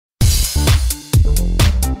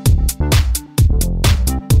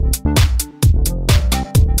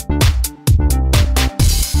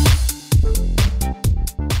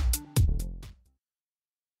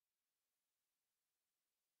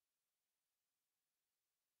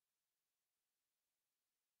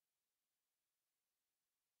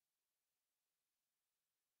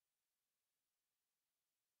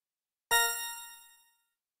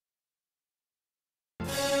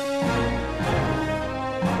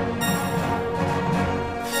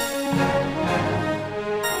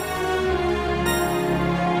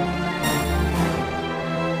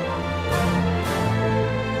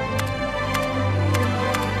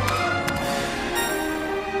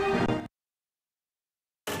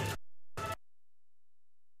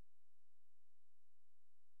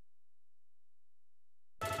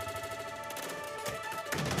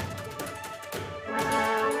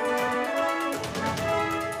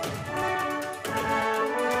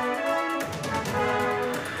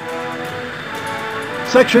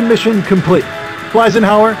Section mission complete.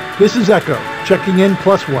 Eisenhower, this is Echo, checking in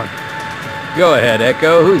 +1. Go ahead,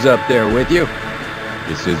 Echo. Who's up there with you?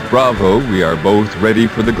 This is Bravo. We are both ready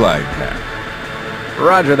for the glide path.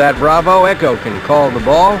 Roger that, Bravo. Echo can call the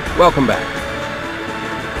ball. Welcome back.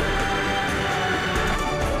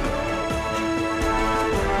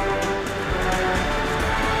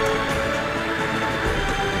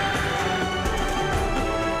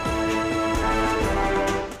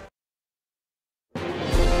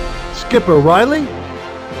 Skipper Riley?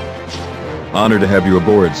 Honored to have you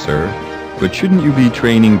aboard, sir. But shouldn't you be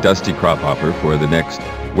training Dusty Crophopper for the next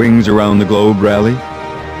Wings Around the Globe rally?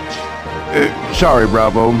 Sorry,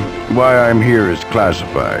 Bravo. Why I'm here is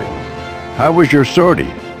classified. How was your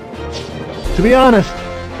sortie? To be honest,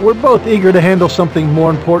 we're both eager to handle something more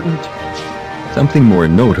important. Something more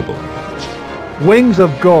notable. Wings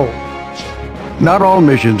of Gold. Not all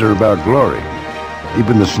missions are about glory.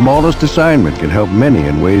 Even the smallest assignment can help many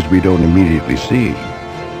in ways we don't immediately see.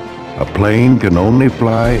 A plane can only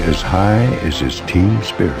fly as high as his team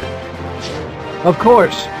spirit. Of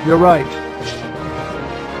course, you're right.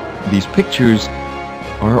 These pictures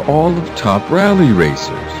are all of top rally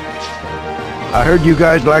racers. I heard you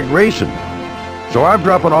guys like racing, so I'm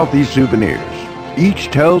dropping off these souvenirs. Each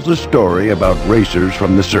tells a story about racers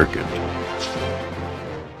from the circuit.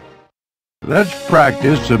 Let's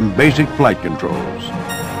practice some basic flight controls.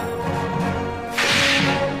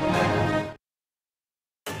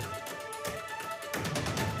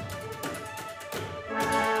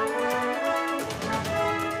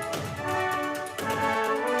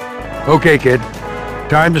 Okay, kid.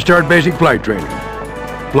 Time to start basic flight training.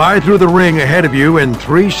 Fly through the ring ahead of you in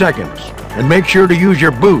 3 seconds, and make sure to use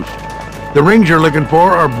your boost. The rings you're looking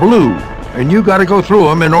for are blue, and you gotta go through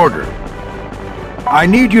them in order. I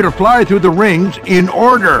need you to fly through the rings in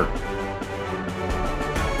order.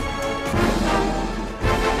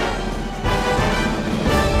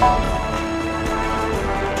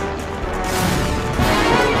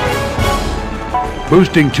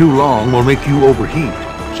 Boosting too long will make you overheat,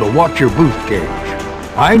 so watch your boost gauge.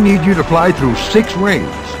 I need you to fly through 6 rings.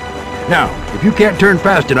 Now, if you can't turn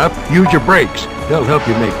fast enough, use your brakes. They'll help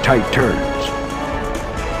you make tight turns.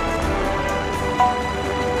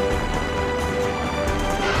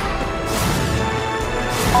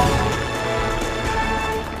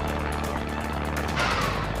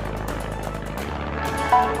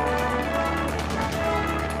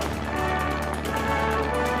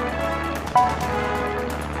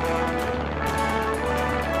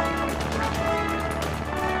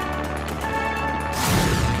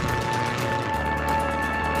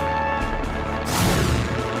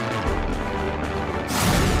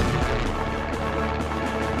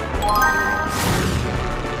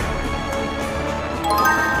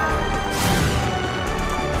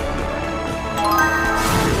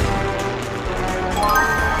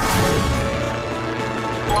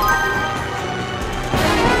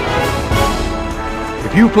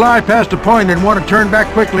 If you fly past a point and want to turn back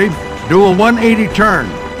quickly, do a 180 turn.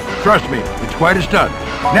 Trust me, it's quite a stunt.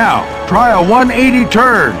 Now, try a 180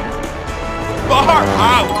 turn. Far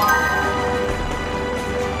out!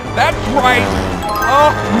 That's right!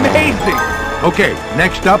 Amazing! Okay,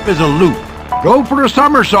 next up is a loop. Go for a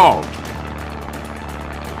somersault.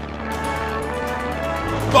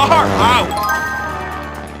 Far out!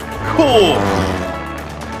 Cool!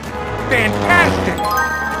 Fantastic!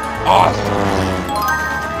 Awesome!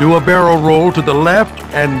 Do a barrel roll to the left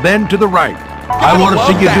and then to the right. I want to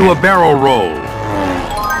see you do a barrel roll.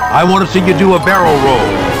 I want to see you do a barrel roll.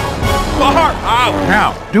 Far out!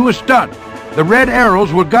 Now, do a stunt. The red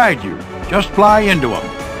arrows will guide you. Just fly into them.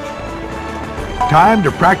 Time to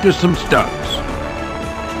practice some stunts.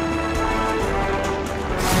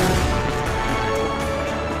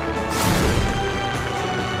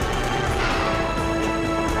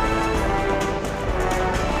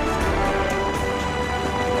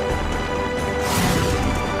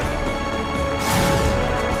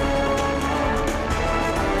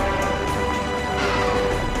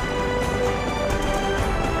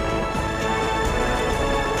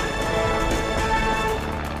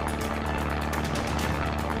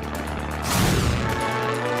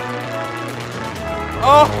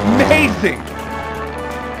 Amazing!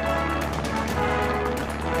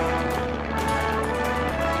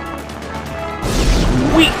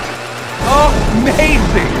 Sweet!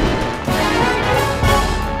 Amazing!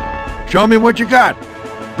 Show me what you got.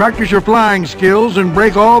 Practice your flying skills and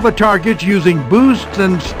break all the targets using boosts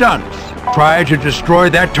and stunts. Try to destroy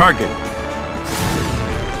that target.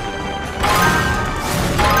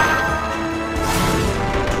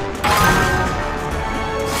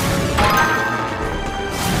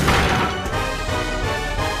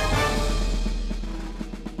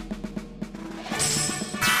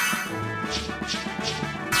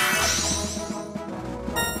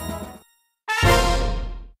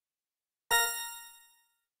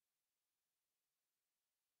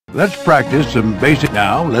 Let's practice some basic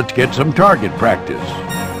now. Let's get some target practice.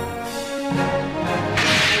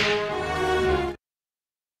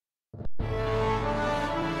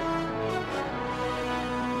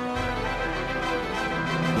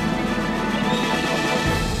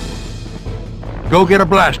 Go get a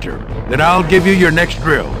blaster, then I'll give you your next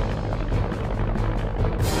drill.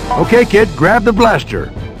 Okay, kid, grab the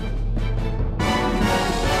blaster.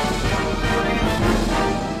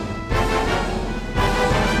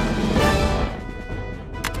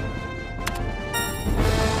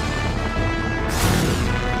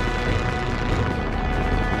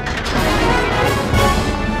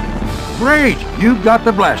 Great! You've got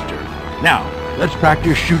the blaster. Now, let's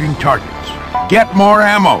practice shooting targets. Get more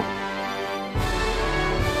ammo!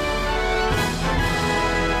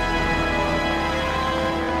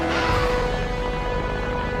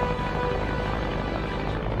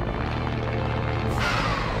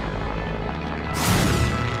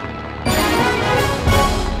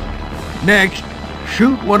 Next,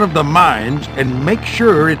 shoot one of the mines and make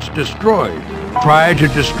sure it's destroyed. Try to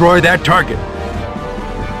destroy that target.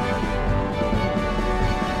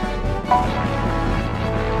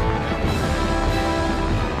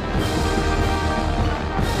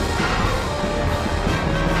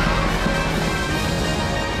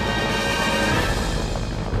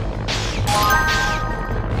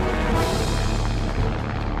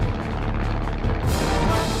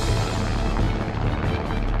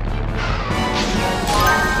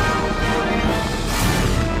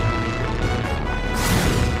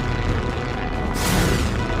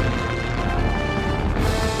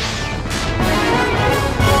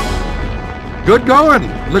 Good going!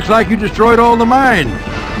 Looks like you destroyed all the mines.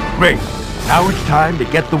 Great. Now it's time to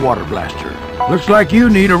get the water blaster. Looks like you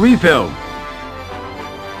need a refill.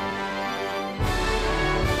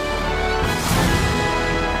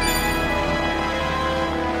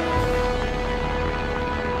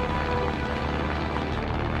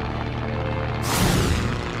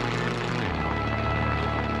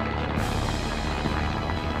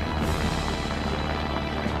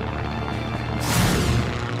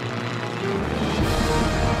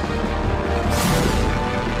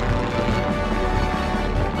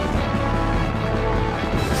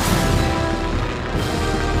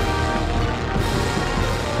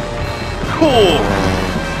 Cool!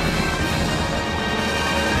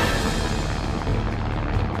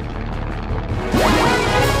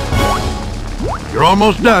 You're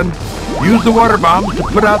almost done. Use the water bombs to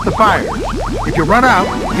put out the fires. If you run out,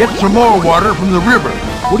 get some more water from the river.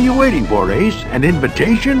 What are you waiting for, Ace? An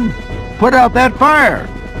invitation? Put out that fire!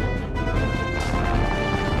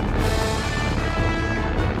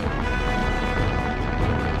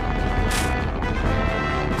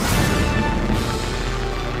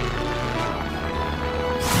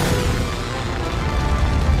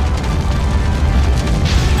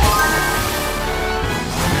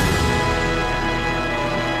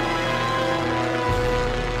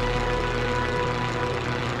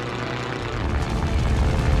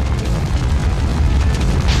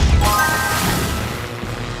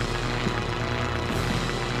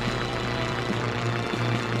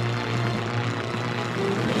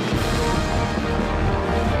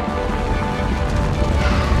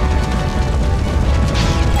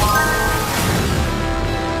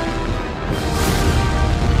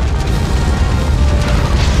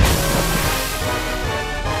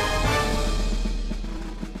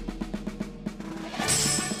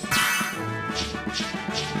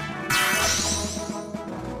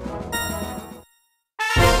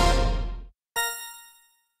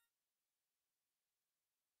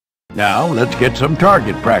 Now, let's get some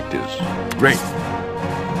target practice. Great.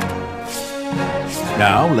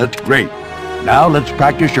 Now, let's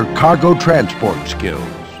practice your cargo transport skill.